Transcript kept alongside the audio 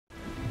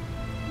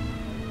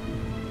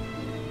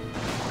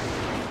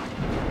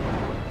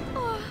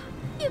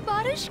ये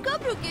बारिश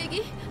कब रुकेगी?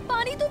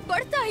 पानी तो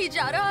बढ़ता ही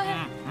जा रहा है।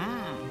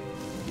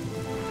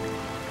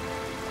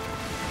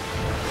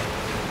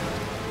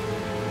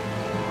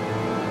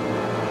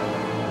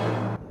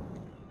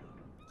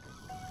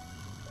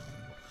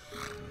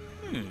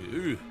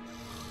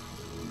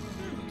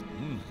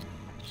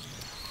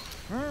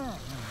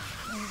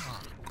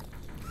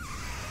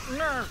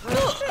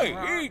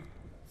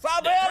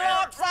 सभी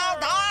लोग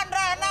सावधान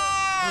रहना।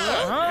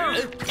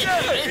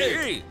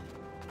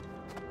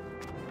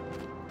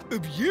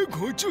 अब ये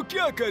घोंचू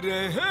क्या कर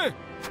रहे हैं?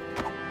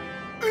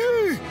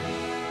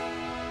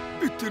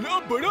 इतना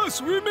बड़ा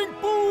स्विमिंग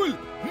पूल,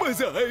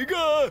 मजा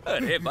आएगा।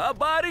 अरे वाह,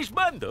 बारिश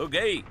बंद हो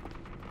गई।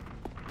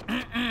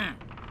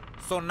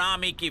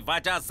 सुनामी की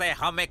वजह से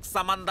हम एक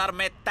समंदर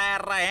में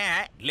तैर रहे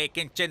हैं,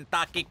 लेकिन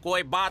चिंता की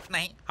कोई बात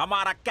नहीं।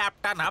 हमारा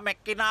कैप्टन हमें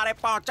किनारे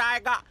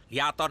पहुंचाएगा,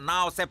 या तो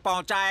नाव से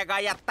पहुंचाएगा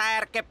या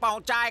तैर के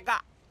पहुंचाएगा।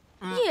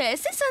 ये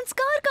ऐसे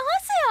संस्कार कहाँ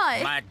से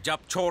आए? मैं जब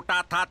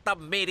छोटा था तब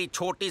मेरी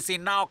छोटी सी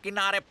नाव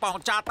किनारे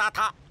पहुंचाता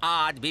था।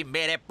 आज भी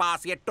मेरे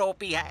पास ये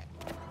टोपी है।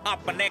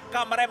 अपने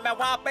कमरे में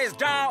वापस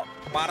जाओ,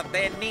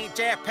 पर्दे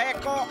नीचे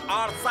फेंको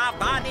और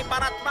सावधानी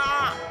बरतना।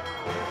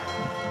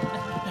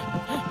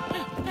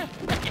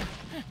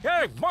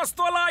 मस्त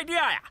वाला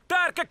आइडिया है।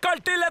 तैर के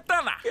कल्टी लेते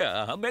ना।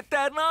 क्या हमें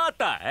तैरना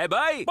आता है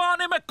भाई?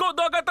 पानी में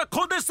कूदोगे तो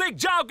खुद ही सीख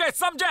जाओगे,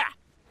 समझे?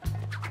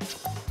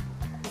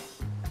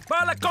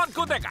 पहले कौन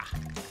कूदेगा?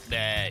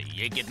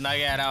 ये कितना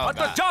गहरा होगा?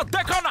 तो जाओ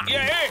देखो ना।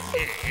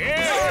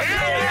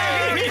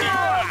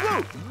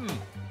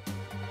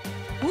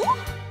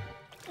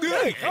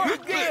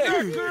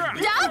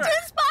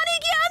 डाल्टन्स पानी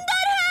के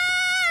अंदर है।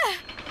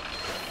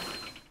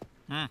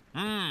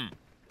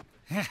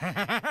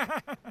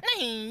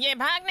 नहीं, ये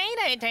भाग नहीं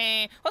रहे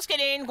थे। उसके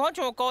लिए इन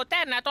घोंचों को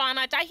तैरना तो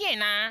आना चाहिए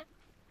ना।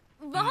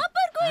 वहाँ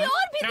पर कोई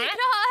और भी दिख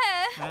रहा है।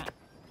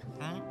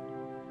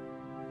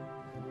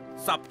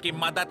 सबकी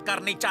मदद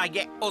करनी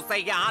चाहिए, उसे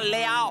यहाँ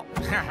ले आओ।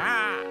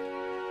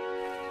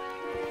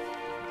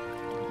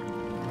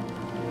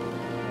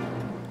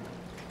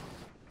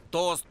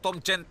 दोस्त, तुम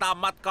चिंता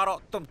मत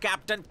करो, तुम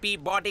कैप्टन पी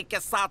बॉडी के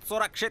साथ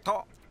सुरक्षित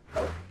हो।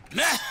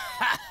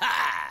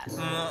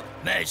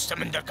 मैं इस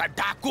समंदर का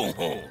डाकू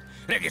हूँ,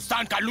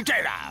 रेगिस्तान का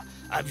लुटेरा।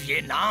 अब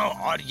ये नाव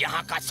और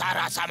यहाँ का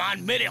सारा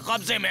सामान मेरे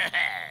कब्जे में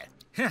है।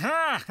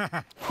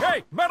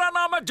 मेरा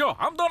नाम है जो,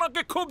 हम दोनों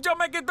की खूब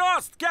जमेगी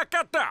दोस्त। क्या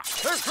कहता?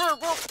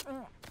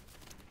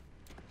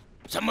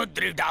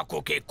 समुद्री डाकू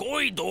के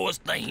कोई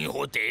दोस्त नहीं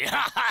होते।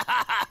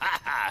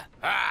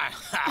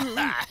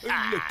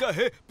 लगता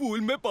है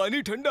पूल में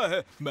पानी ठंडा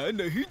है, मैं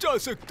नहीं जा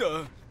सकता।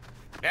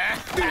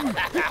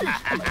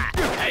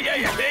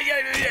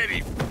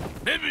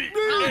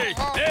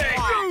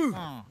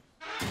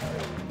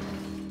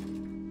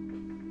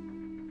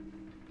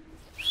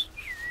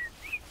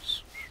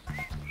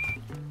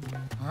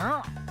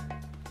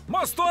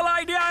 मस्त वाला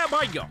आइडिया है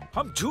भाइयों।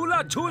 हम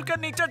झूला झूल के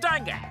नीचे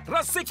जाएंगे,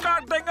 रस्सी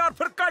काट देंगे और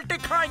फिर कल्टी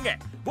खाएंगे,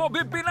 वो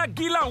भी बिना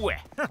गीला हुए।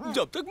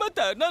 जब तक मैं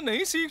तैरना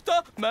नहीं सीखता,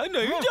 मैं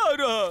नहीं जा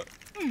रहा।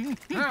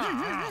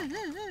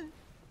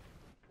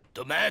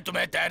 तो मैं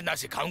तुम्हें तैरना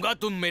सिखाऊंगा,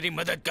 तुम मेरी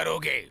मदद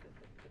करोगे,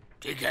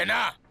 ठीक है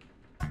ना?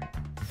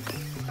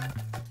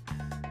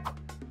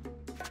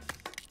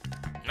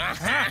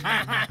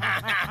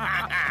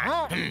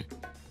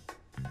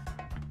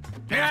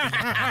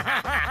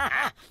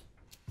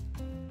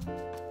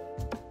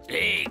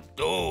 एक,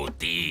 दो,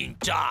 तीन,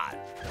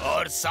 चार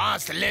और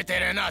सांस लेते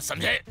रहना,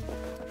 समझे?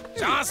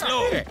 सांस लो,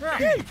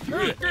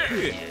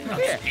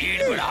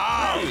 स्पीड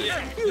बढ़ाओ।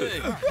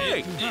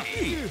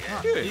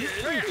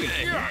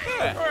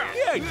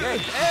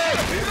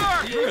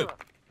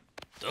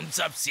 तुम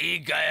सब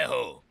सीख गए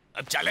हो,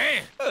 अब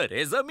चलें?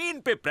 अरे जमीन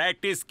पे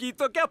प्रैक्टिस की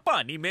तो क्या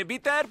पानी में भी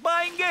तैर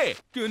पाएंगे?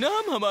 क्यों ना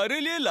हम हमारे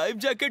लिए लाइफ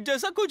जैकेट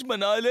जैसा कुछ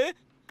बना ले,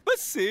 बस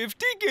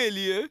सेफ्टी के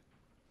लिए।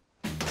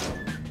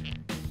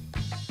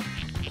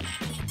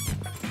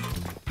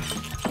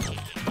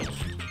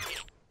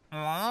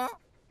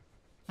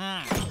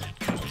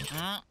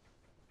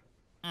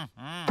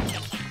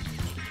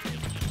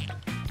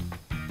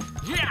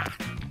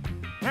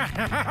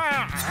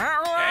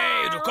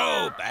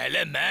 रुको,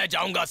 पहले मैं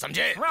जाऊंगा,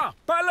 समझे?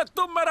 पहले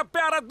तुम मेरा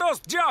प्यारा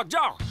दोस्त, जाओ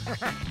जाओ।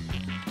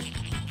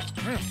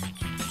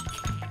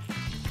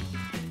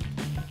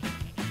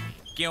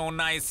 क्यों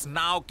ना इस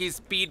नाव की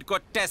स्पीड को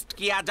टेस्ट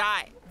किया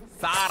जाए।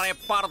 सारे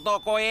पर्दों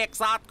को एक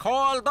साथ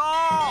खोल दो।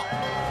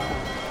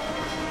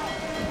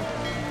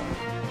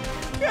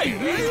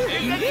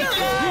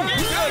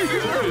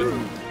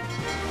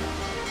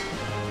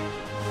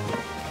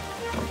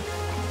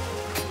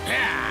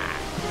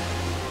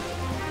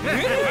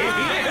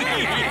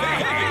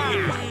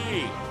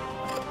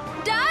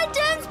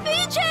 डाल्टन्स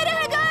पीछे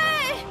रह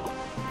गए।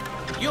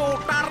 यू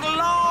टर्न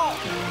लो।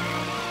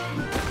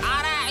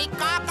 अरे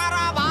क्या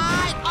करो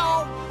भाई?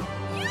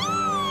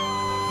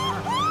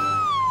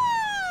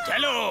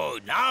 चलो,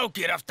 नाव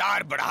की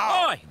रफ्तार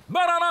बढ़ाओ।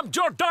 मेरा नाम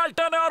जो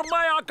डाल्टन है और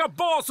मैं यहाँ का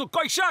बॉस हूँ,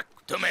 कोई शक?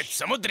 तुम एक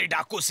समुद्री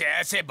डाकू से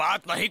ऐसे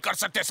बात नहीं कर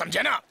सकते,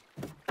 समझे ना?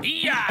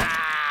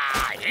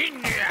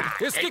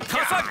 इसकी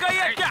खसक गई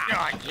है क्या?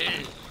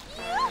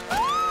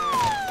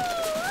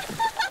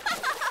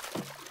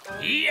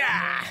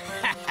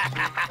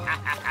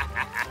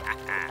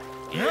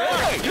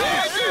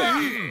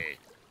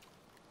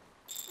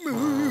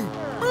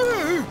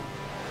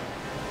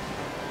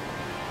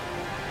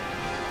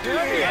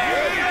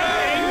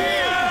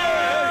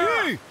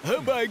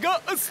 अब आएगा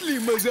असली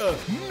मजा।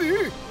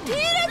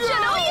 धीरे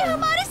चलो, ये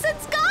हमारे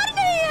संस्कार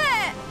नहीं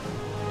है।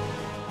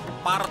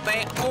 पर्दे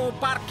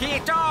ऊपर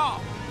खींचो।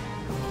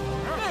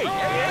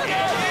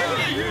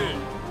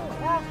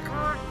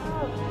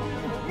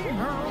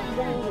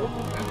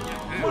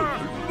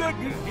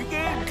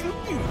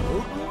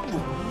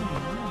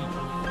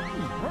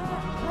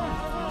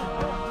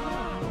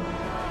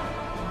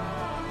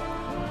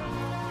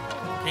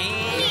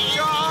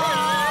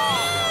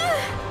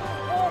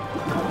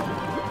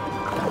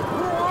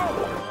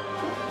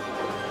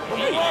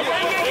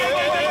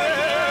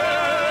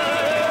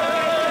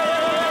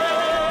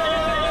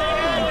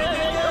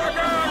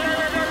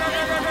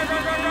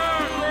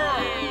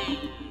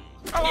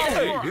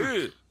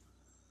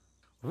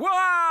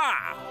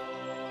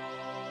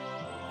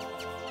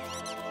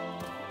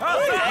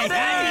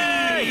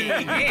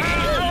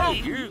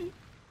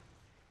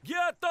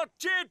 ये तो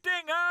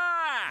चीटिंग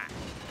है।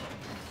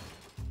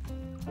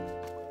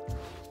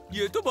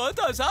 ये तो बहुत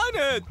आसान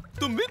है,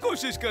 तुम भी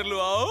कोशिश कर लो।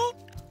 आओ।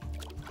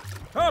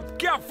 अब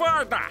क्या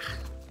फायदा?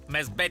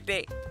 मिस बेटी,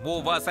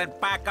 मूवर्स एंड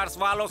पैकर्स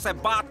वालों से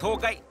बात हो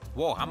गई,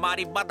 वो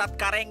हमारी मदद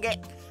करेंगे।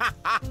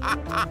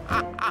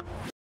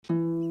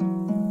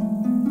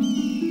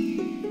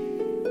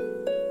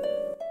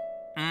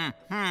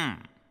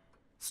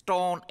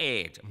 स्टोन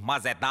एज,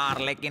 मजेदार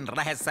लेकिन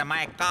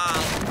रहस्यमय काल।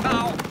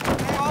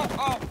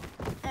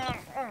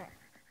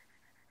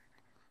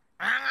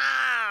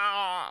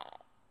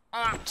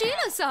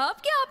 चीनू साहब,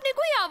 क्या आपने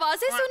कोई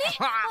आवाजें सुनी?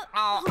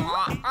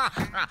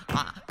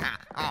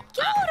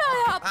 क्या हो रहा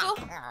है आपको?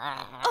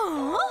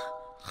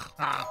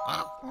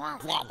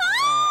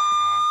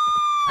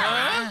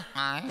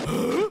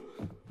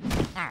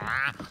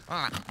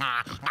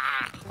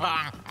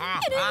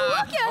 इन्हें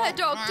हुआ क्या है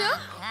डॉक्टर?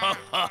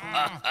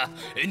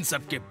 इन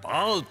सब के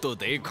बाल तो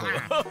देखो।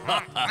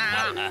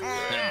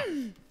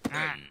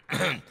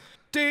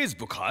 तेज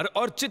बुखार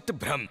और चित्त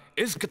भ्रम,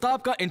 इस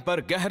किताब का इन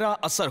पर गहरा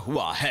असर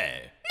हुआ है।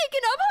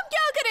 लेकिन अब हम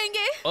क्या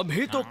करेंगे?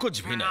 अभी तो कुछ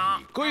भी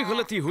नहीं। कोई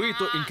गलती हुई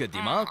तो इनके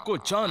दिमाग को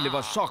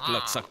जानलेवा शॉक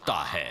लग सकता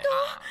है। तो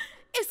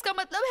इसका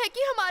मतलब है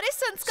कि हमारे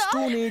संस्कार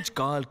स्टोन एज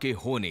काल के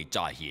होने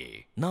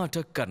चाहिए।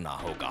 नाटक करना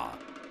होगा।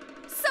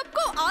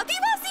 सबको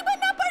आदिवासी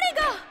बनना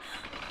पड़ेगा।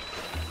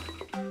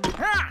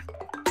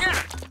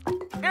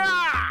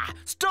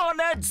 स्टोन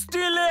एज,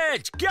 स्टील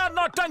एज, क्या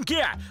नौटंकी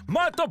है?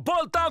 मैं तो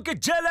बोलता हूँ कि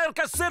जेलर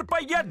के सिर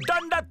पर यह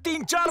डंडा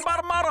 3-4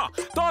 बार मारो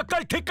तो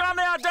अकल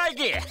ठिकाने आ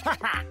जाएगी।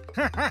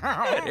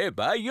 अरे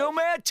भाइयों,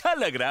 मैं अच्छा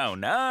लग रहा हूँ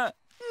ना?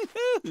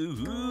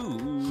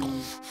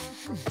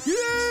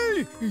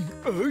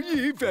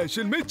 ये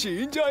फैशन में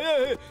चेंज आया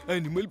है,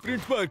 एनिमल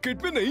प्रिंट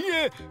मार्केट में नहीं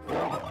है।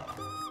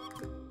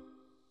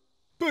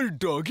 पर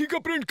डॉगी का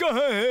प्रिंट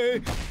कहाँ है?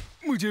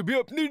 मुझे भी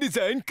अपनी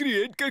डिजाइन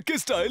क्रिएट करके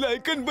स्टाइल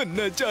आइकन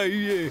बनना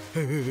चाहिए।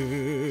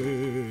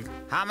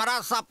 हमारा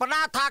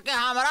सपना था कि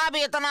हमारा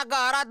भी इतना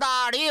गहरा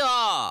दाढ़ी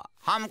हो।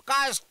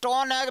 हमका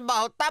स्टोन एज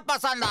बहुत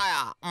पसंद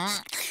आया।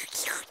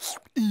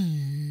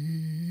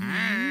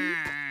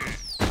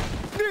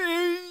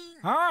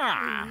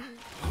 हाँ,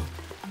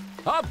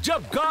 अब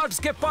जब गार्ड्स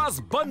के पास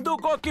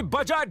बंदूकों की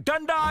बजाय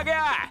डंडा आ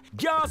गया है,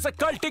 यहाँ से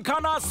कल्टी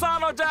खाना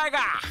आसान हो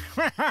जाएगा।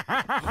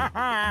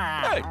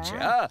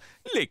 अच्छा,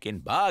 लेकिन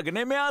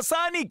भागने में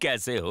आसानी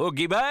कैसे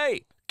होगी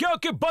भाई?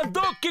 क्योंकि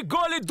बंदूक की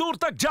गोली दूर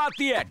तक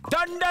जाती है,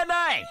 डंडा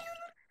नहीं।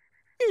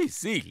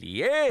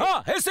 इसीलिए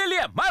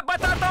मैं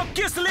बताता हूँ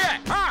किस लिए।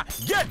 हाँ,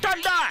 ये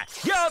डंडा है,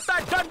 ये होता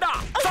है डंडा।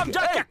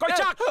 समझा क्या? कोई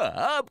शक?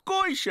 अब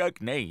कोई शक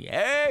नहीं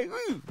है।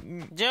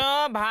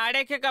 जो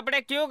भाड़े के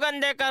कपड़े क्यों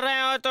गंदे कर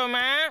रहे हो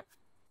तुम्हें?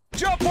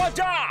 चुप हो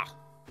जा।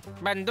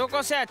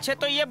 बंदूकों से अच्छे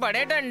तो ये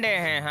बड़े डंडे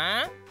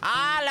हैं।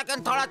 हाँ,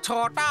 लेकिन थोड़ा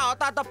छोटा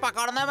होता तो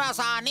पकड़ने में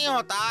आसानी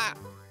होता।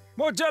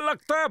 मुझे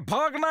लगता है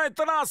भागना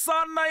इतना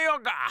आसान नहीं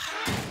होगा।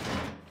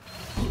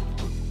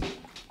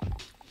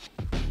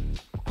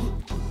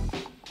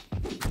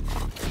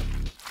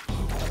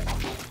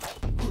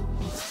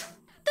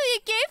 तो ये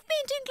केव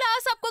पेंटिंग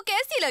क्लास आपको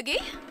कैसी लगी?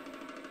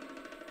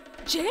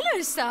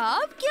 जेलर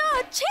साहब, क्या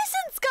अच्छे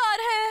संस्कार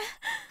हैं।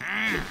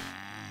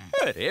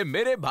 अरे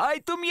मेरे भाई,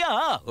 तुम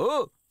यहाँ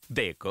हो।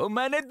 देखो,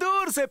 मैंने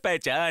दूर से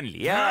पहचान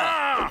लिया।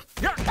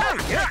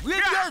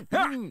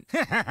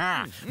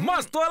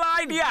 मस्त वाला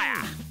आइडिया है।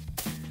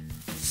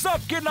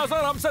 सबकी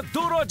नजर हमसे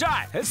दूर हो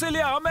जाए,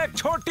 इसलिए हमें एक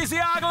छोटी सी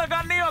आग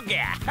लगानी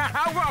होगी।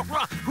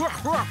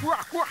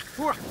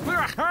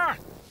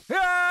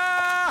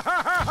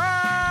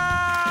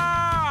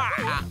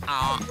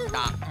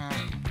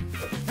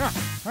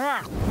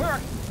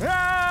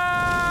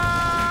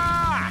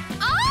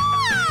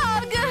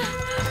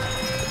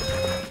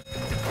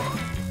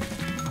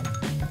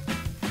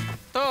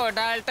 तो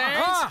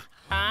डाल्टन्स,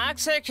 आग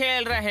से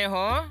खेल रहे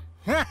हो?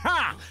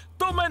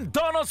 तुम इन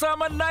दोनों से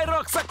हमें नहीं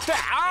रोक सकते।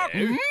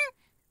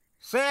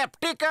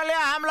 सेफ्टी के लिए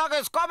हम लोग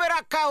इसको भी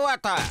रखा हुआ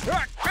था।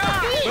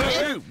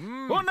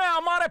 उन्हें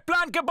हमारे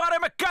प्लान के बारे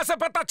में कैसे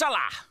पता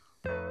चला?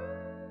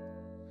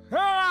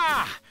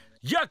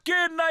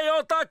 यकीन नहीं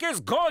होता कि इस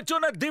घोंचू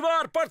ने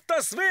दीवार पर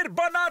तस्वीर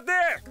बना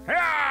दे।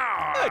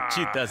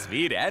 अच्छी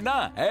तस्वीर है ना,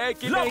 है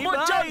कि नहीं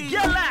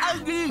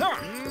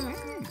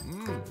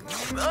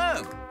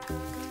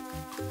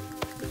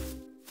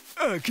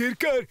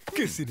आखिरकार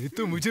किसी ने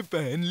तो मुझे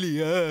पहन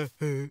लिया।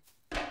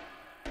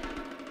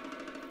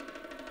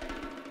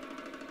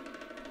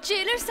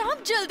 जेलर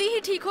साहब जल्दी ही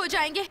ठीक हो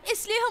जाएंगे,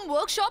 इसलिए हम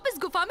वर्कशॉप इस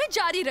गुफा में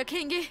जारी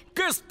रखेंगे।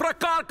 किस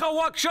प्रकार का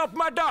वर्कशॉप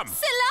मैडम?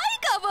 सिलाई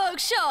का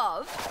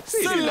वर्कशॉप।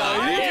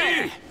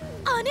 सिलाई?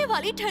 आने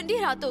वाली ठंडी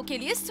रातों के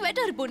लिए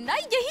स्वेटर बुनना,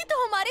 यही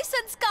तो हमारे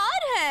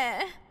संस्कार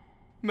है।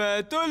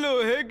 मैं तो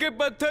लोहे के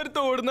पत्थर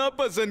तोड़ना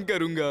पसंद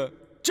करूंगा।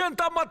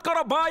 चिंता मत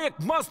करो भाई, एक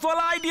मस्त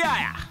वाला आइडिया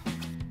आया।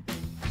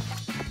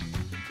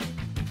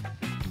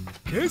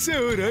 कैसे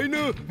हो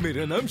राइनो?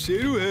 मेरा नाम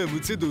शेरू है,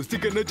 मुझसे दोस्ती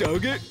करना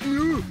चाहोगे?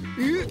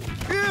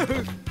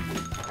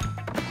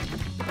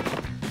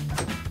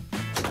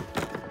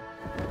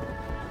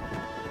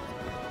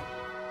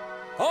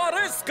 और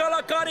इस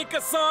कलाकारी के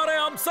सहारे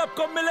हम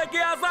सबको मिलेगी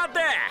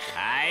आजादी।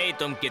 भाई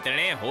तुम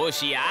कितने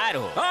होशियार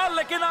हो। हाँ,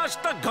 लेकिन आज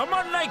तक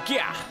घमंड नहीं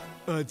किया।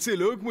 आज से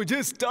लोग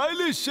मुझे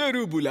स्टाइलिश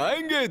शेरू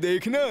बुलाएंगे,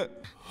 देखना।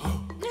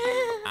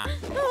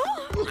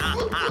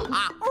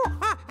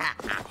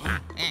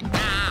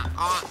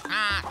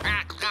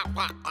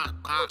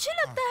 मुझे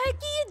लगता है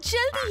कि ये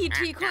जल्दी ही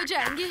ठीक हो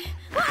जाएंगे।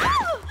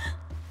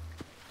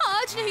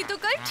 आज नहीं तो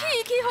कल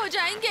ठीक ही हो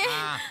जाएंगे।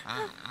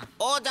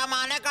 ओ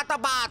जमाने का तो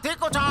बात ही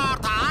कुछ और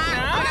था।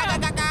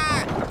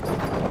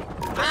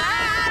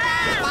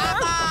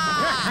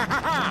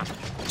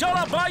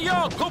 चलो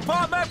भाइयों,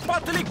 गुफा में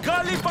पतली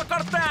गली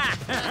पकड़ते हैं।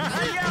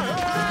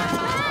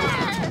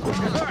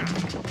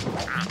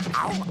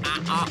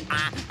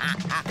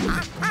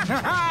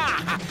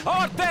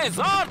 और तेज,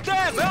 और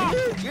तेज।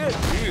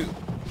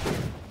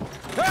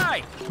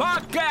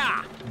 भाग गया,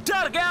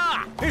 डर गया।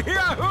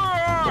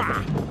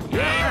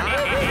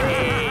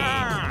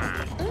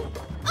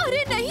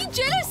 अरे नहीं,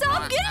 जेलर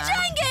साहब गिर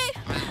जाएंगे।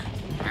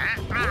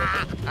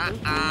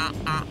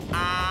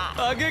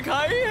 आगे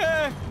खाई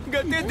है,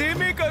 गति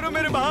धीमी करो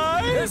मेरे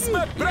भाई।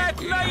 इसमें ब्रेक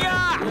नहीं है।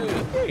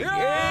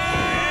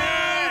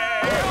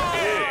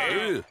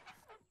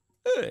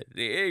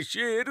 अरे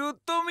शेरू,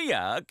 तुम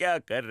यहाँ क्या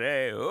कर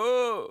रहे हो?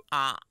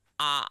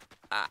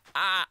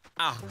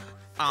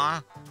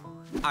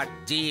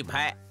 अजीब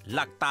है,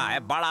 लगता है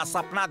बड़ा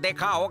सपना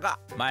देखा होगा।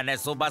 मैंने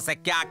सुबह से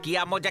क्या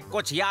किया मुझे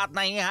कुछ याद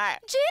नहीं है।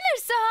 जेलर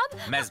साहब,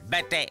 मिस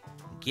बेटे,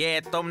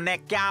 ये तुमने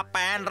क्या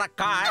पहन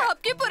रखा है?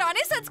 आपके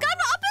पुराने संस्कार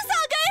वापस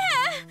आ गए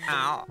हैं।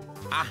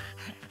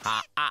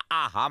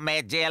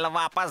 हमें जेल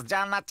वापस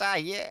जाना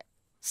चाहिए।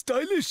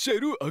 स्टाइलिश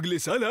शेरू अगले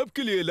साल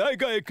आपके लिए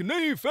लाएगा एक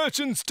नई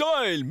फैशन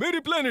स्टाइल मेरे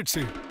प्लेनेट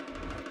से।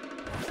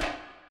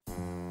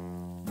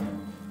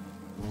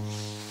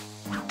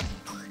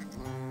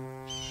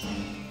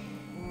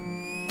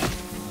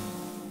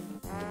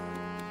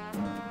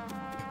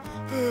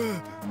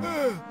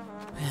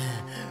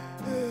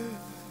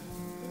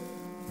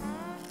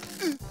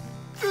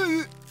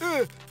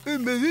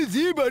 मेरी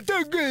जीभ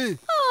अटक गई।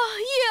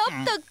 ये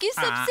अब तक की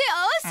सबसे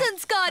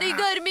असंस्कारी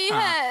गर्मी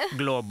है।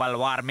 ग्लोबल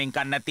वार्मिंग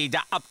का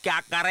नतीजा। अब क्या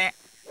करें?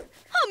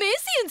 हम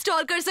एसी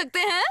इंस्टॉल कर सकते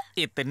हैं।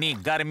 इतनी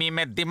गर्मी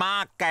में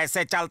दिमाग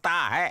कैसे चलता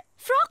है?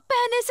 फ्रॉक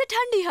पहनने से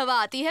ठंडी हवा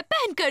आती है,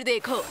 पहन कर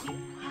देखो।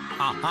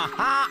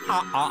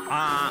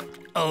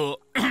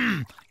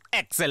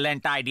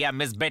 एक्सीलेंट आइडिया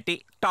मिस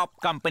बेटी, टॉप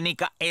कंपनी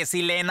का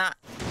एसी लेना।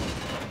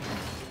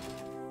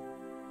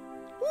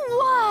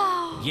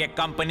 वाह! ये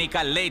कंपनी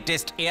का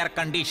लेटेस्ट एयर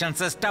कंडीशन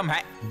सिस्टम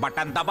है।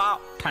 बटन दबाओ,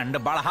 ठंड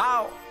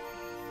बढ़ाओ।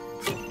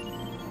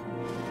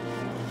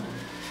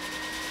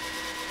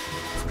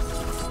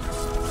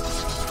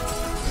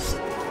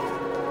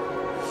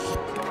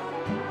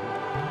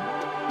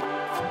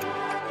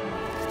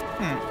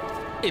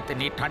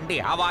 इतनी ठंडी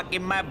हवा कि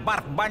मैं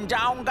बर्फ बन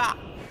जाऊंगा।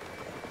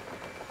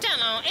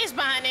 चलो, इस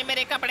बहाने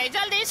मेरे कपड़े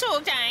जल्दी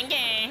सूख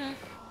जाएंगे।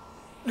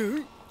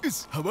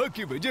 इस हवा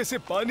की वजह से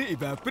पानी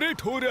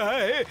इवेपोरेट हो रहा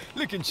है,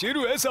 लेकिन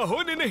शेरू ऐसा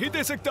होने नहीं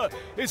दे सकता।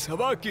 इस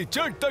हवा की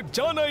जड़ तक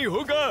जाना ही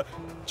होगा,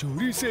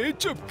 चोरी से,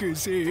 चुपके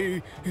से।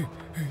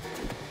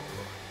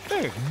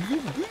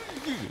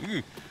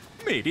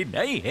 मेरी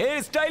नई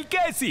हेयर स्टाइल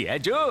कैसी है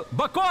जो?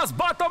 बकवास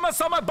बातों में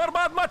समय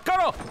बर्बाद मत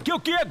करो,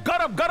 क्योंकि ये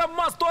गरम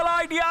गरम मस्त वाला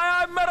आइडिया आया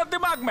है मेरे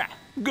दिमाग में।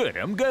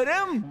 गरम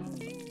गरम।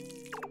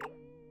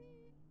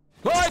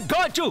 ओए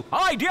गोचू,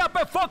 आइडिया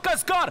पे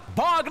फोकस कर।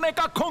 भागने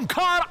का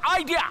खूंखार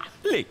आइडिया।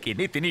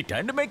 लेकिन इतनी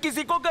ठंड में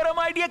किसी को गरम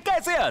आइडिया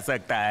कैसे आ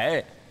सकता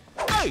है?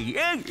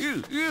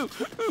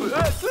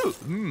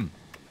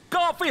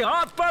 काफी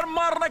हाथ पर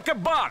मारने के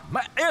बाद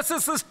मैं ऐसे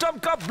सिस्टम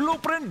का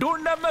ब्लूप्रिंट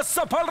ढूंढने में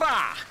सफल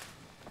रहा।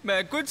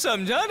 मैं कुछ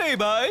समझा नहीं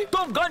भाई।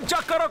 तुम गन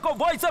चक्करों को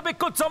वैसे भी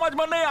कुछ समझ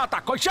में नहीं आता,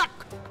 कोई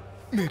शक?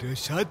 मेरा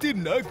शातिर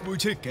नाक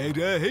मुझे कह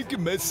रहा है कि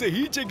मैं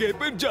सही जगह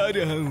पर जा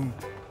रहा हूँ।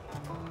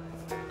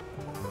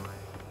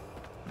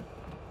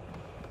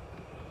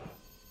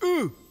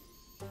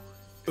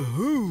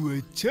 ओह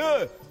अच्छा,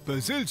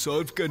 पजल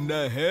सॉल्व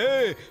करना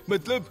है।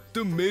 मतलब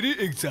तुम मेरी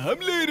एग्जाम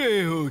ले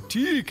रहे हो,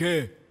 ठीक है।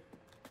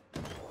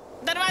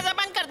 दरवाजा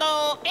बंद कर दो,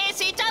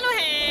 एसी चालू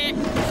है।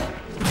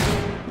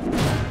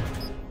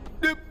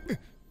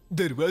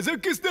 दरवाजा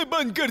किसने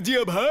बंद कर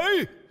दिया भाई?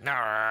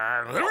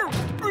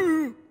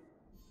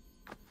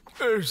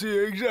 ऐसी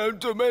एग्जाम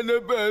तो मैंने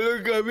पहले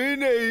कभी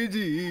नहीं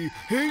दी।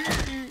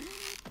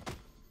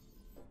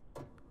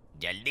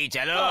 जल्दी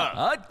चलो।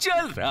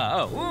 चल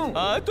रहा हूँ।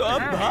 तो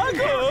अब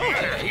भागो।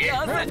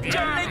 यहाँ से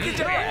चलने की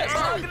जगह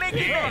भागने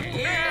की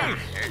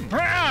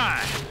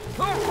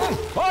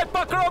ओए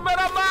पकड़ो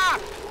मेरा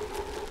मैप,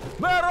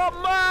 मेरा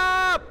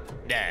मैप।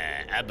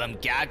 अब हम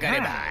क्या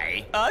करें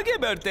भाई? आगे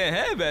बढ़ते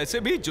हैं। वैसे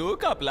भी जो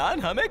का प्लान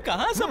हमें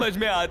कहाँ समझ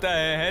में आता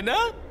है ना?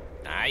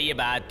 हाँ ये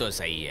बात तो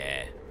सही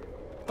है।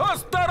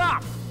 उस तरह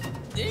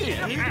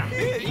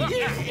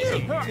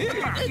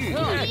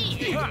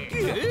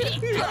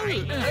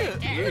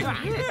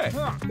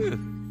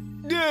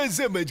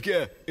समझ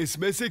गया,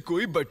 इसमें से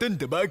कोई बटन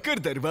दबाकर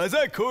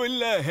दरवाजा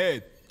खोलना है।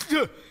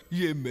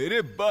 ये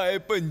मेरे बाएं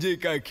पंजे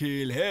का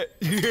खेल है।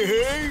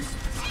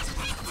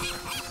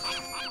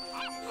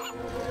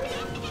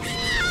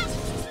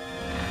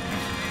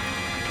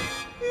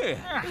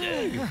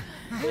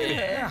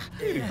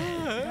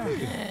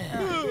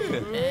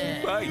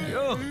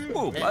 भाइयों,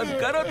 मुंह बंद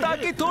करो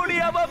ताकि थोड़ी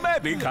हवा मैं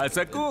भी खा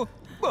सकूं।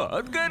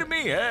 बहुत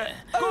गर्मी है।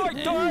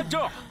 कोई तो है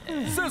जो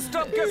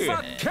सिस्टम के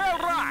साथ खेल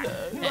रहा है।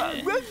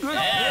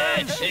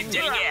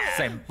 चल गया।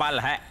 सिंपल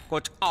है,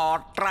 कुछ और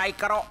ट्राई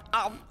करो।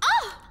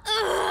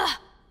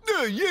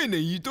 ये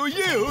नहीं तो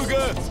ये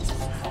होगा।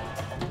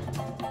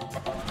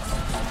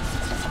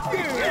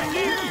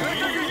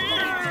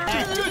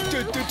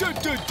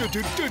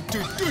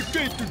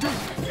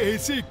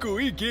 ऐसी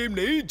कोई गेम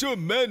नहीं जो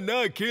मैं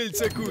ना खेल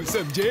सकूं,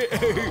 समझे?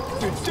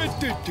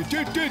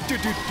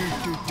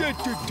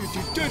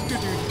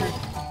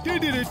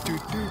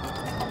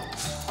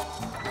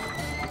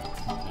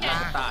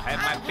 लगता है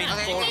मैं पिन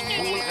कोड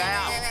भूल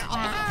गया।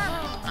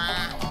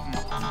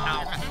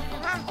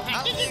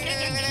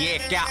 ये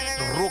क्या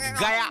रुक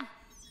गया?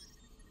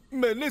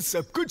 मैंने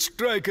सब कुछ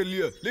ट्राई कर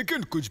लिया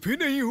लेकिन कुछ भी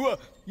नहीं हुआ।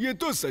 ये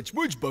तो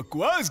सचमुच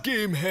बकवास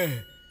गेम है।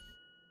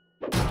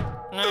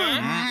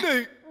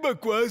 नहीं,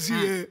 बकवास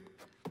ही है।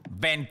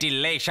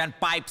 वेंटिलेशन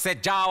पाइप से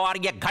जाओ और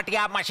ये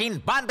घटिया मशीन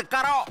बंद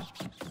करो।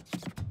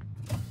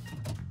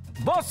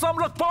 बस हम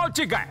लोग पहुंच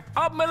ही गए,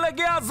 अब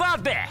मिलेगी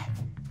आजादी।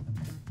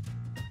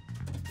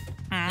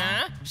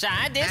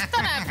 शायद इस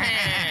तरफ है।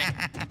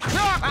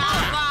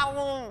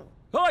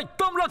 ओए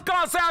तुम लोग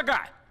कहां से आ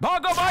गए?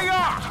 भागो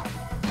भाइयों।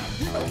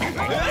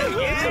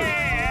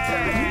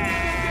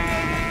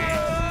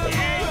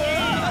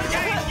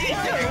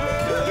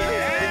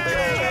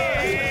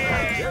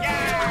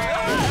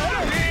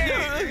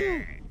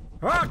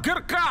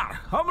 आखिरकार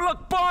हम लोग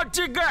पहुंच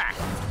ही गए।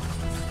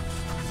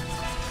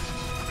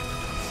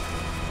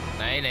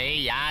 नहीं नहीं,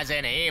 यहाँ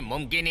से नहीं,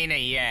 मुमकिन ही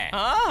नहीं है।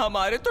 हाँ,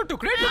 हमारे तो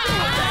टुकड़े टुकड़े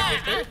हो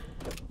जाएंगे।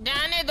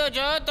 जाने दो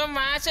जो, तुम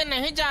वहाँ से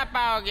नहीं जा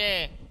पाओगे।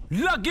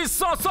 लगी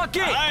सौ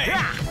की।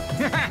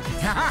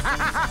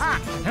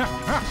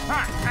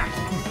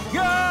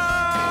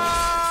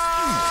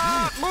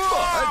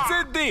 बहुत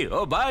सिद्धि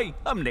हो भाई,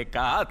 हमने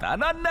कहा था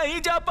ना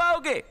नहीं जा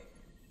पाओगे।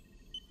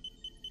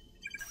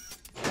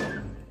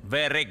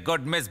 वेरी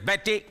गुड मिस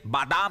बेटी।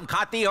 बादाम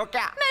खाती हो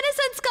क्या? मैंने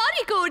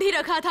संस्कारी कोड ही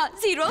रखा था,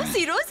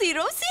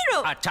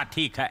 0000। अच्छा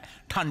ठीक है,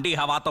 ठंडी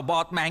हवा तो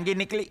बहुत महंगी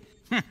निकली।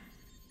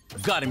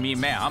 गर्मी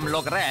में हम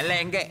लोग रह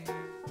लेंगे,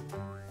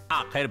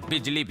 आखिर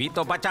बिजली भी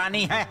तो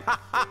बचानी है।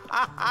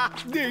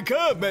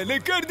 देखा, मैंने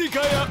कर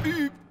दिखाया।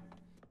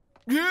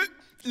 ये,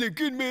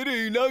 लेकिन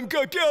मेरे इनाम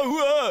का क्या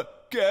हुआ?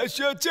 कैश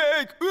या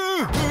चेक?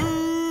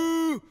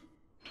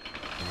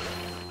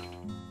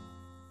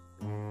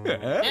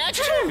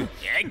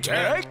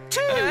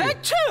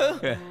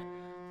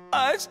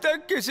 आज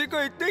तक किसी को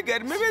इतनी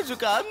गर्मी में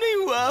जुकाम नहीं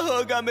हुआ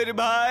होगा मेरे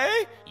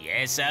भाई।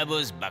 ये सब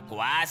उस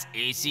बकवास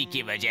एसी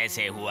की वजह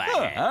से हुआ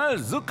है।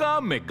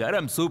 जुकाम में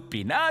गरम सूप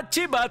पीना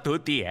अच्छी बात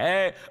होती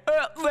है।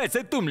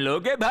 वैसे तुम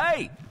लोगे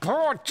भाई?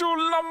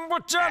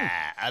 लंबुचन,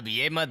 अब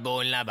ये मत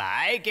बोलना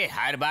भाई कि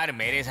हर बार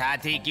मेरे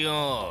साथ ही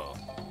क्यों।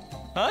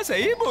 हाँ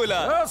सही बोला।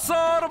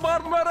 हर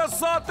बार मेरे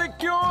साथ ही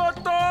क्यों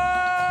होता?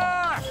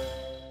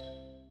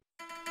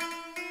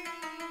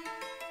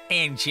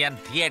 एंशियंट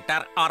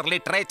थिएटर और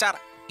लिटरेचर,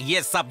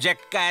 ये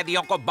सब्जेक्ट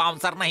कैदियों को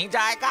बाउंसर नहीं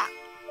जाएगा।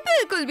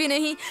 बिल्कुल भी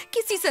नहीं।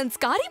 किसी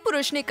संस्कारी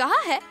पुरुष ने कहा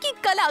है कि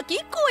कला की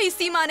कोई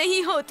सीमा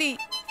नहीं होती।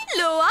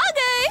 लो आ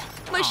गए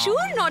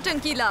मशहूर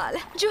नौटंकी लाल,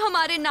 जो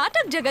हमारे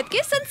नाटक जगत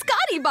के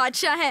संस्कारी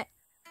बादशाह हैं।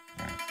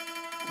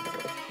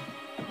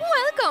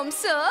 Welcome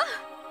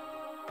sir.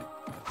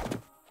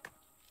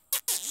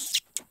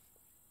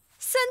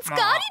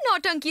 संस्कारी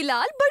नौटंकी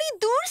लाल बड़ी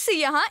दूर से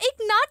यहाँ एक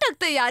नाटक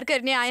तैयार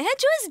करने आए हैं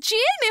जो इस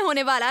जेल में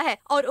होने वाला है,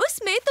 और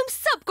उसमें तुम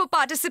सबको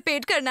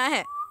पार्टिसिपेट करना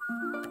है।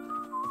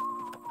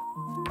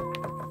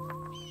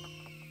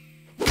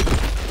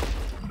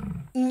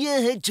 यह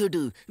है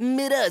छोटू,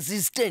 मेरा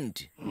असिस्टेंट।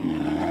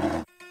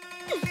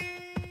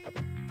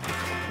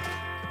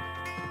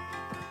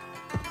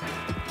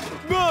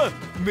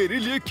 मेरे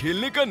लिए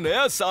खेलने का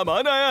नया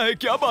सामान आया है,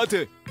 क्या बात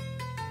है?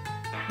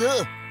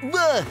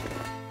 वाह!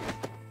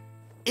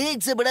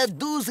 एक से बड़ा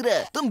दूसरा,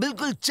 तुम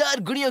बिल्कुल 4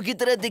 गुड़ियों की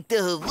तरह दिखते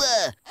हो।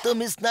 वाह!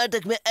 तुम इस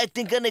नाटक में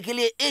एक्टिंग करने के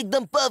लिए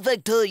एकदम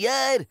परफेक्ट हो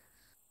यार।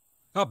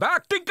 अब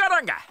एक्टिंग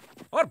करेंगे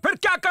और फिर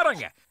क्या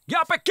करेंगे?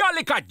 यहाँ पे क्या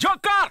लिखा है?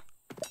 जोकर!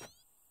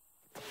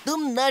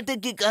 तुम नाटक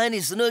की कहानी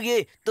सुनोगे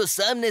तो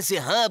सामने से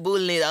हाँ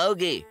बोलने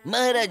आओगे।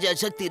 महाराजा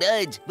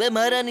शक्तिराज वे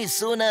महारानी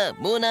सोना,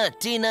 मोना,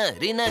 टीना,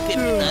 रीना के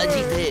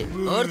पिताजी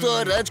थे। और तो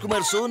और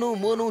राजकुमार सोनू,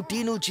 मोनू,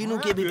 टीनू, चीनू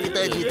के भी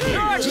पिताजी थे,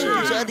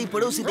 जिनकी शादी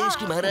पड़ोसी देश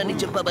की महारानी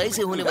चंपाबाई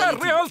से होने वाली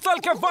थी। रिहर्सल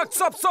के वक्त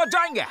सब सो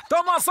जाएंगे,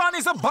 तुम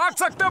आसानी से भाग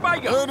सकते हो भाई।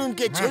 और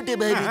उनके छोटे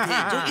भाई भी थे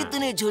जो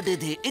इतने छोटे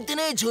थे,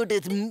 इतने छोटे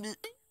थे।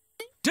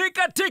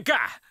 ठीक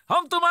है,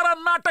 हम तुम्हारा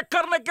नाटक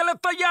करने के लिए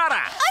तैयार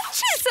हैं।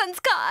 अच्छे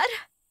संस्कार।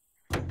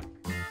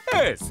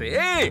 ऐसे?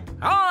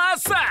 हाँ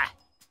ऐसा।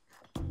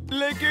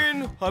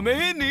 लेकिन हमें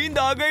ही नींद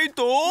आ गई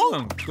तो?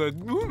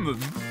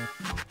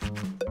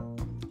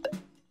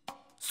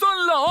 सुन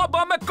लो, अब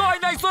हमें कोई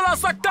नहीं सुना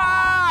सकता।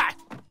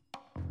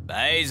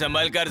 भाई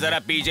संभल कर जरा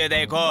पीछे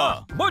देखो।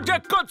 मुझे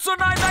कुछ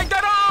सुनाई नहीं दे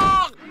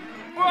रहा।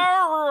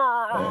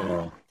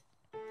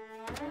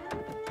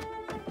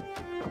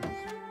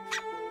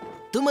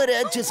 तुम्हारे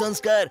अच्छे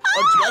संस्कार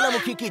और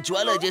ज्वालामुखी की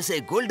ज्वाला जैसे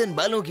गोल्डन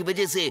बालों की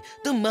वजह से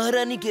तुम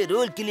महारानी के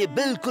रोल के लिए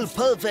बिल्कुल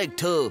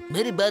परफेक्ट हो।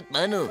 मेरी बात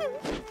मानो।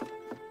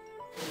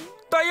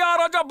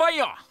 तैयार हो जाओ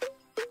भैया।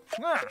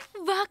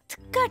 वक्त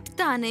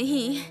कटता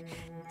नहीं।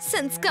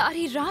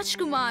 संस्कारी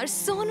राजकुमार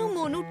सोनू,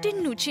 मोनू,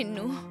 टिन्नू,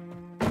 चिन्नू।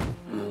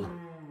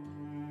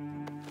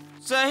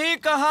 सही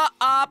कहा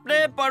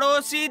आपने,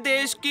 पड़ोसी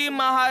देश की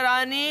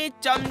महारानी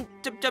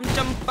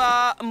चंपा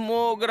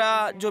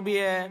मोगरा जो भी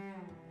है।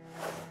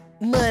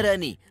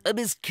 महारानी अब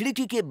इस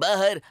खिड़की के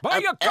बाहर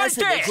भैया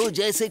ऐसे देखो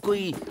जैसे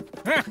कोई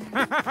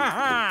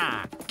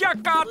क्या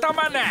कहा था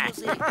मैंने?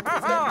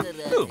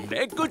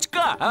 तुमने कुछ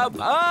कहा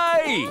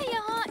भाई? मैं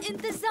यहाँ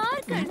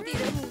इंतजार करती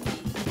रहूंगी।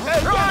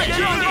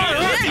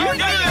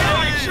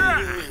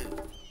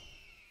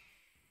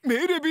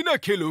 मेरे बिना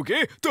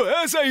खेलोगे तो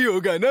ऐसा ही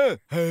होगा ना?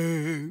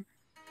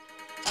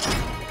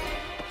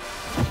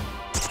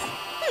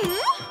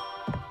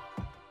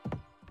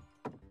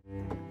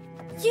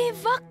 ये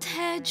वक्त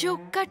है जो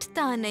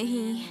कटता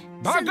नहीं।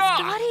 भागो!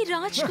 संस्कारी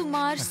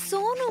राजकुमार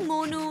सोनू,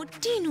 मोनू,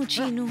 टीनू,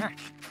 चीनू।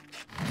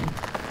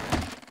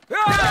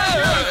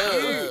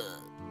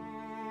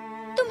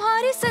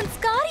 तुम्हारे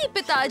संस्कारी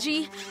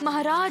पिताजी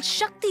महाराज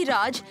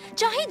शक्तिराज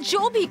चाहे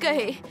जो भी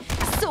कहे,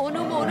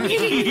 सोनू, मोनू,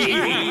 टीनू,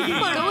 चीनू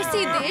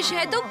पड़ोसी देश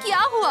है तो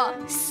क्या हुआ?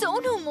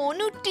 सोनू,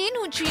 मोनू,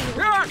 टीनू, चीनू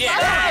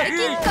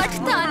कि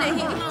कटता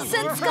नहीं।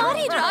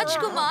 संस्कारी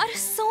राजकुमार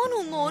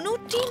सोनू, मोनू,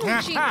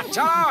 टीनू, चीनू।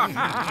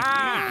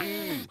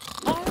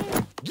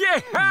 ये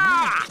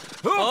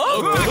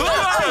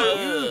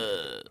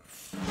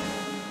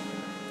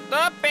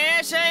तो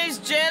पेश है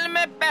इस जेल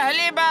में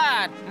पहली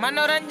बार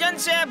मनोरंजन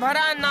से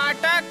भरा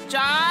नाटक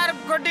 4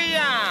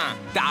 गुड़ियाँ।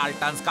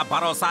 डाल्टन्स का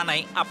भरोसा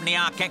नहीं, अपनी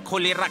आंखें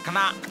खुली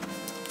रखना।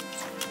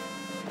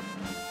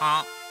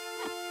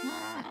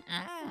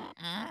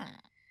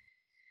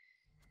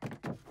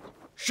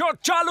 शो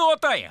चालू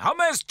होता है,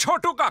 हमें इस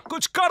छोटू का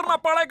कुछ करना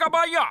पड़ेगा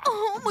भैया।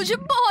 मुझे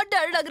बहुत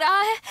डर लग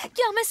रहा है।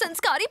 क्या मैं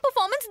संस्कारी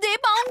परफॉर्मेंस दे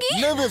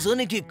पाऊंगी? नर्वस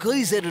होने की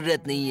कोई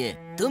जरूरत नहीं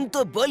है। तुम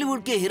तो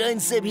बॉलीवुड के हीरोइन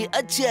से भी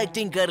अच्छी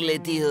एक्टिंग कर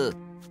लेती हो,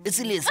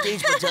 इसलिए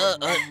स्टेज पर जाओ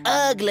और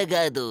आग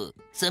लगा दो,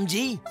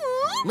 समझी?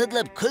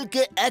 मतलब खुल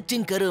के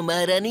एक्टिंग करो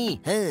महारानी।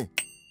 हाँ?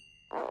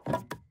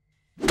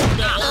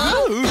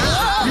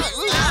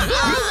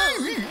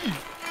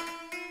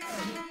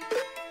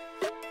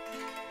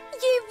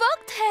 ये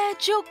वक्त है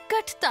जो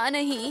कटता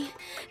नहीं।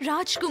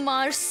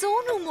 राजकुमार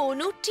सोनू,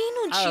 मोनू,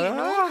 टीनू,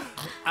 चीनू।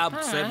 अब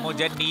से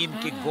मुझे नींद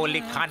की गोली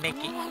खाने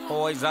की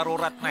कोई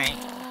जरूरत नहीं।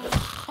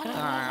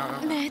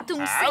 मैं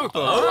तुमसे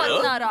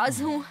बहुत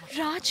नाराज हूँ।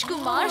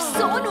 राजकुमार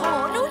सोनू,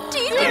 मोनू,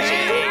 टीनू,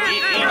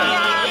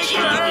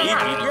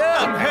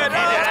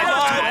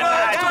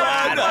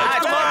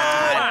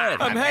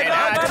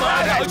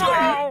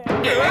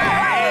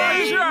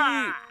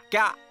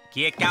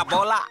 क्या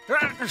बोला?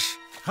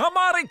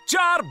 हमारी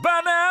 4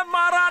 बहनें हैं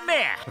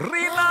महारानी,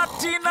 रीना,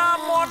 टीना,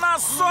 मोना,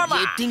 सोना।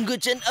 ये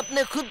टिंगुचन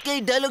अपने खुद के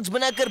ही डायलॉग्स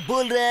बनाकर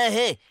बोल रहा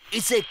है।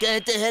 इसे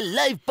कहते हैं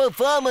लाइव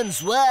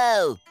परफॉर्मेंस।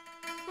 वाओ!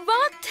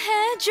 वक्त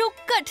है जो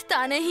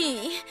कटता नहीं।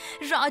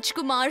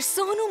 राजकुमार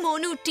सोनू,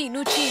 मोनू,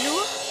 टीनू, चीनू।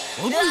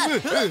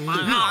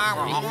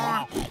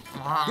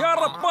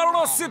 यार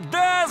पड़ोसी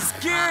देश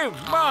की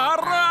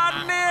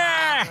महारानी।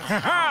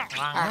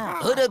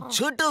 और अब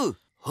छोटू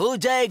हो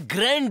जाए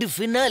ग्रैंड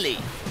फिनाले।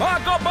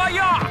 भागो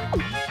भैया।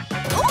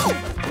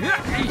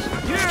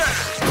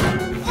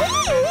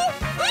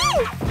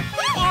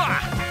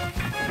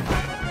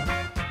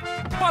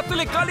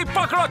 पतली काली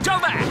पकड़ो,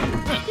 जल्दी।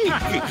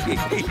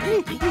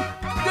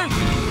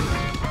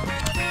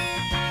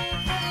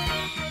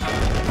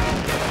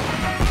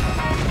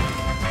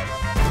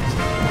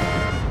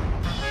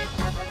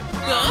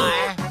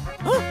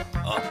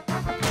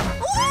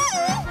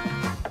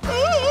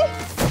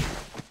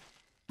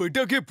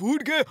 पटाखे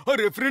फूट गए और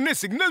रेफरी ने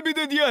सिग्नल भी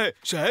दे दिया है।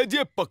 शायद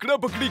ये पकड़ा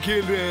पकड़ी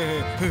खेल रहे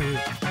हैं।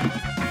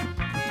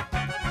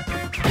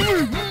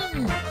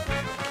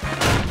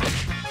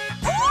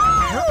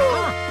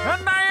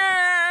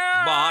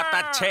 बहुत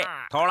अच्छे,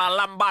 थोड़ा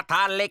लंबा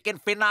था लेकिन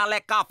फिनाले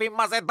काफी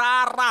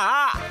मजेदार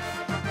रहा।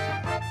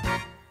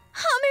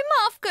 हमें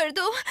माफ कर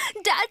दो,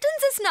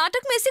 डाल्टन्स इस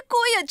नाटक में से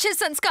कोई अच्छे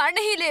संस्कार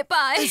नहीं ले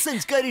पाए।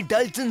 संस्कारी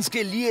डाल्टन्स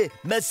के लिए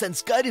मैं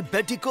संस्कारी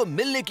बेटी को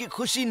मिलने की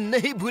खुशी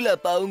नहीं भूला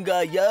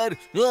पाऊंगा यार।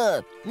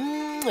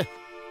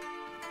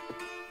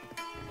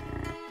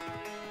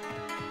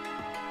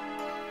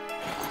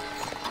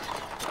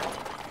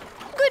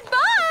 Good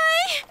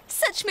bye.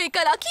 सच में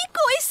कला की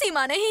कोई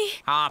सीमा नहीं।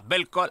 हाँ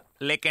बिल्कुल,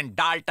 लेकिन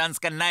डाल्टन्स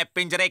के नए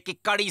पिंजरे की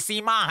कड़ी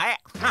सीमा है।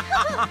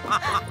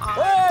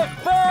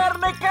 बाहर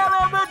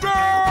निकालो मुझे।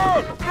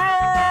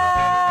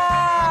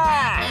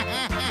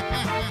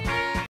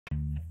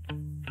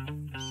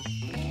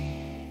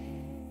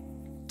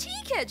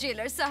 ठीक है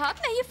जेलर साहब,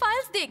 मैं ये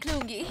फाइल्स देख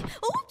लूंगी।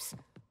 उप्स।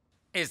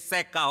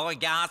 इससे कहो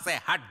यहाँ से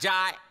हट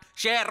जाए।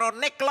 शेरो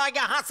निकलो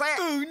यहाँ से।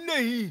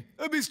 नहीं,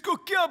 अब इसको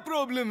क्या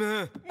प्रॉब्लम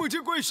है? मुझे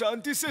कोई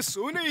शांति से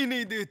सोने ही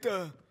नहीं देता।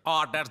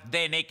 ऑर्डर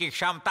देने की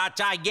क्षमता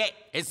चाहिए,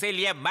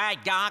 इसीलिए मैं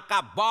यहाँ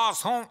का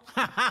बॉस हूँ।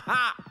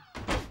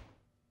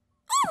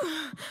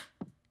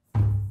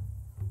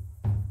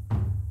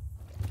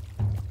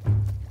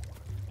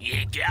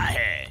 ये क्या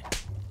है?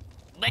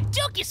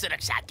 बच्चों की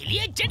सुरक्षा के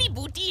लिए जड़ी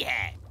बूटी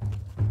है।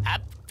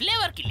 अब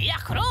फ्लेवर के लिए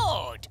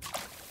अखरोट।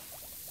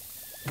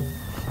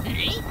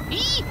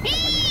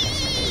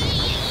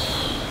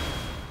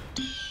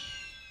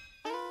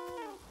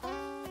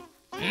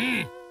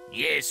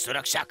 ये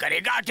सुरक्षा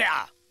करेगा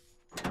क्या?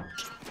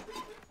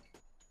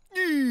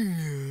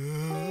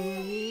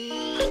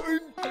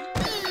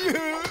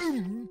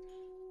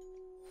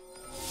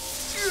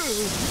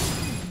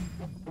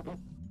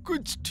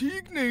 कुछ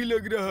ठीक नहीं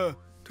लग रहा,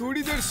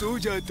 थोड़ी देर सो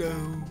जाता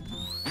हूँ।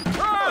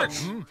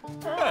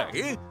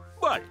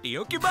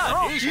 बाल्टियों की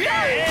बारिश।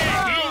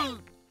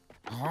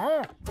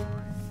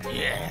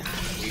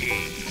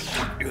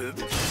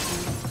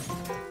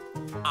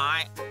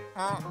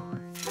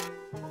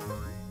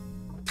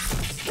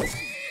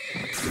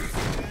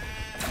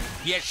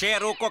 ये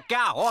शेरू को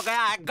क्या हो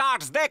गया है?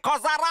 गार्ड्स देखो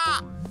जरा।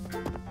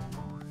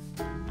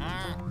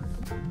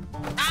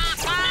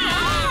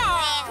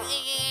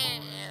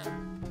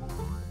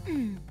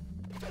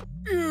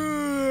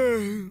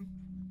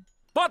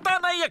 पता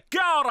नहीं ये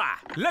क्या हो रहा है,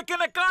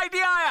 लेकिन एक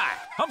आइडिया आया है।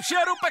 हम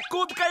शेरू पे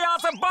कूद के यहाँ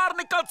से बाहर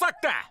निकल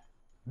सकते हैं।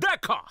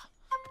 देखो,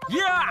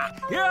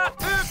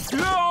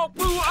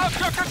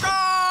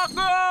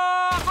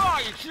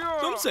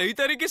 तुम सही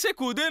तरीके से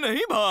कूदे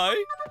नहीं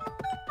भाई।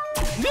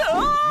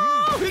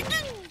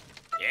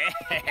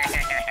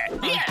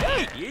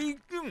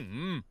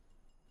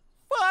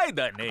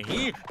 फायदा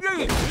नहीं।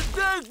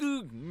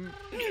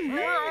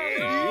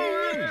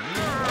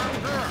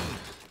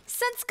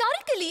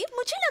 संस्कारी के लिए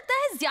मुझे लगता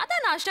है ज्यादा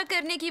नाश्ता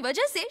करने की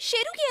वजह से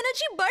शेरू की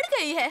एनर्जी बढ़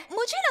गई है।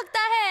 मुझे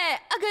लगता है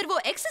अगर वो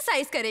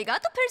एक्सरसाइज करेगा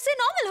तो फिर से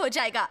नॉर्मल हो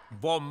जाएगा।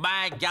 वो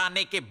मैं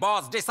यानी कि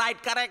बॉस डिसाइड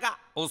करेगा।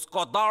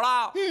 उसको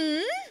दौड़ाओ।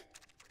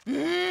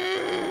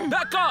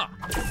 देखो,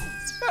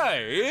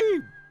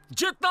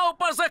 जितना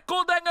ऊपर से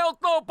कूदेंगे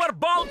उतना ऊपर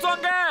बाउंस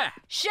होंगे।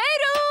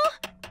 शेरू,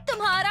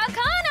 तुम्हारा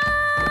खाना।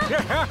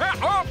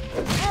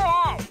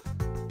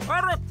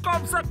 अरे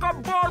कम से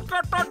कम बॉल का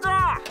टच।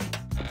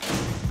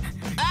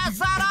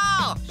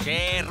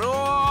 शेरू,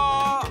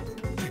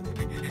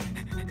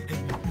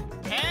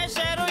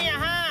 शेरू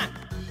यहाँ।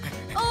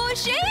 ओ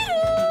शेरू।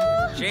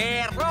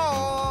 शेरू,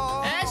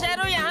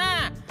 शेरू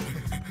यहाँ।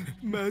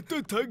 मैं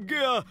तो थक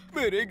गया।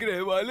 मेरे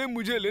ग्रह वाले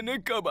मुझे लेने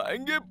कब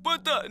आएंगे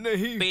पता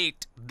नहीं।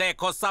 पीट,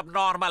 देखो सब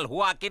नॉर्मल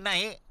हुआ कि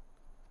नहीं?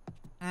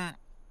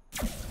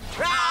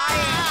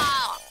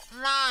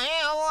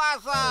 नहीं हुआ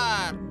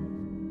सर।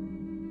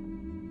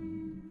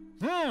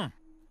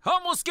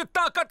 हम उसकी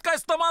ताकत का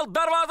इस्तेमाल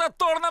दरवाजा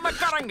तोड़ने में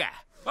करेंगे।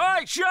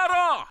 ओए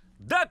शेरू,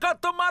 देखो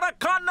तुम्हारा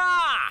खाना।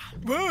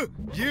 वाह,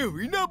 ये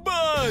हुई ना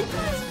बात।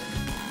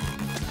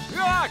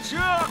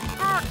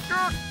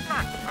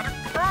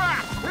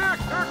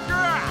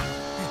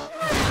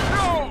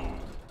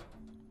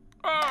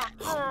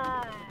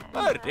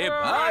 अरे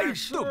भाई,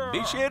 तुम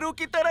भी शेरू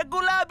की तरह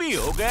गुलाबी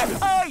हो गए।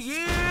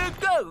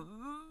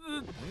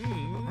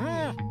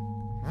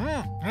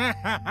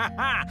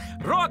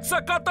 रोक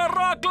सका तो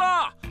रोक लो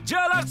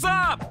जेलर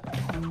साहब।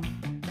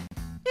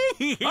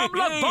 हम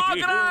लोग भाग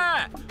रहे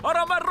हैं और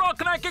हमें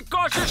रोकने की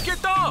कोशिश की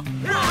तो।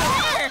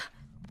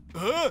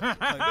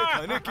 खाना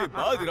खाने के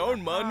बाद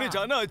राउंड मारने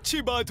जाना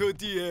अच्छी बात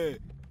होती है।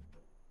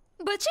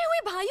 बचे हुए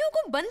भाइयों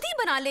को बंदी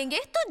बना लेंगे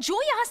तो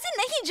जो यहाँ से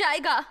नहीं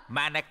जाएगा।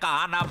 मैंने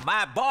कहा ना,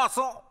 मैं बॉस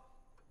हूँ।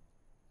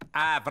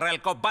 एवरेल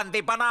को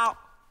बंदी बनाओ।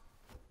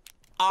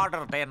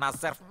 ऑर्डर देना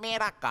सिर्फ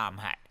मेरा काम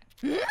है।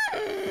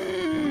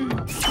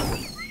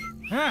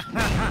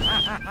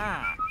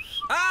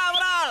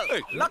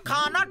 एवरेल, लो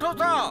खाना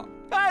ठूसो।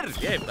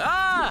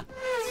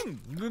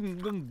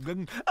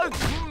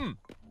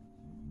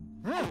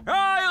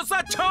 अरे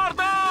उसे छोड़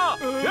दो।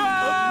 अब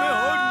मैं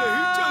और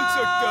नहीं चल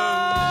सकता।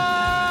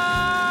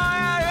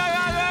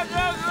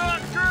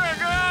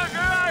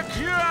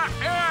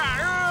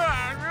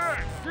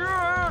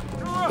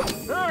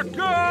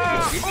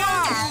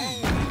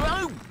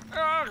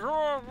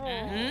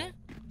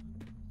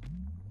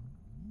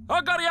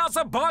 अगर यहाँ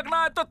से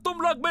भागना है तो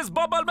तुम लोग भी इस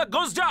बबल में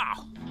घुस जाओ।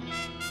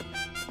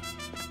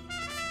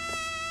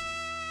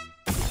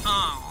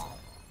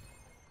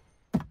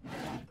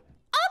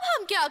 अब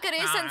हम क्या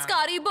करें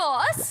संस्कारी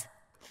बॉस?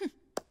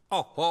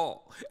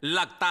 ओहो,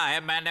 लगता है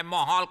मैंने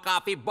माहौल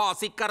काफी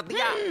बॉसी कर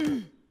दिया।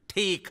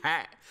 ठीक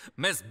है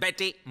मिस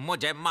बेटी,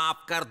 मुझे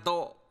माफ कर दो।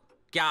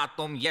 क्या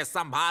तुम ये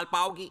संभाल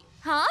पाओगी?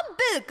 हाँ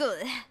बिल्कुल।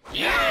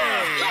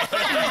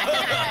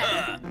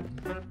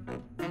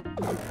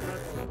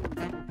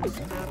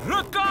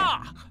 रुका!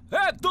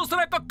 एक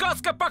दूसरे को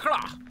कस के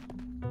पकड़ा।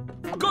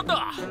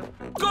 कूदा,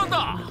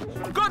 कूदा,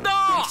 कूदा!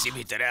 किसी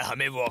भी तरह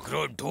हमें वो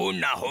अखरोट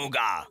ढूंढना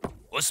होगा।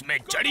 उसमें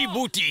जड़ी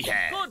बूटी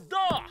है।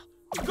 कूदा,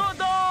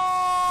 कूदा!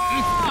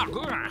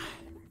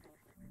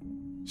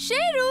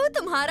 शेरू,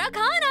 तुम्हारा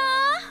खाना।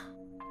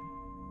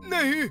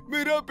 नहीं,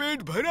 मेरा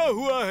पेट भरा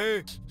हुआ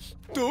है।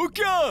 तो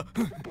क्या?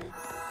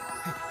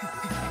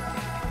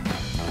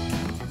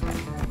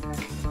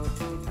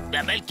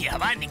 बबल की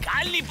हवा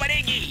निकालनी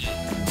पड़ेगी।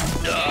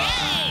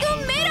 तुम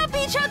मेरा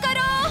पीछा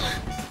करो।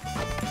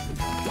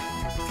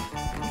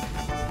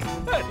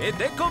 अरे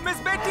देखो मिस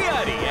बेटी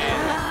आ रही है।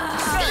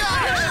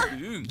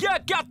 ये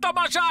क्या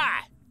तमाशा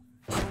है?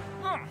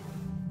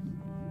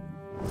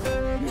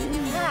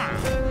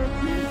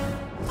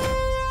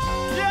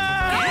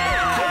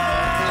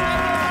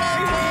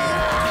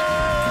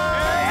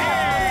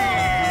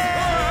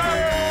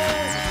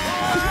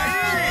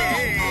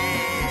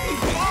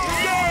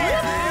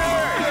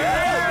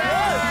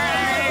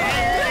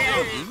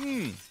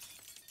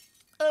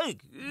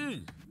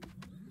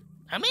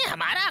 हमें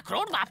हमारा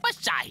अखरोट वापस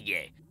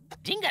चाहिए।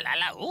 जिंगल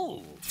आला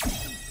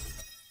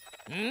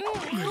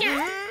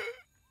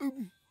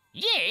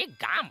ये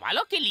गांव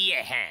वालों के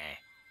लिए हैं।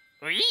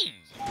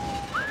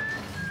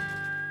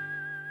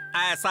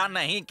 ऐसा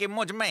नहीं कि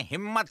मुझ में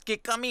हिम्मत की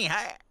कमी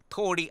है,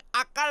 थोड़ी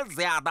अकल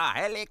ज्यादा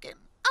है, लेकिन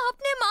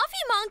आपने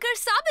माफी मांगकर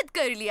साबित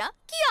कर लिया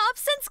कि आप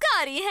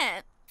संस्कारी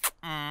हैं।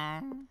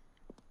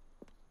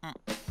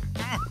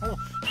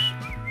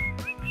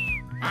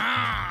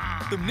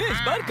 तुमने इस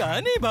बार कहा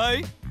नहीं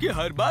भाई कि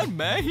हर बार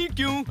मैं ही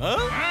क्यों? हाँ?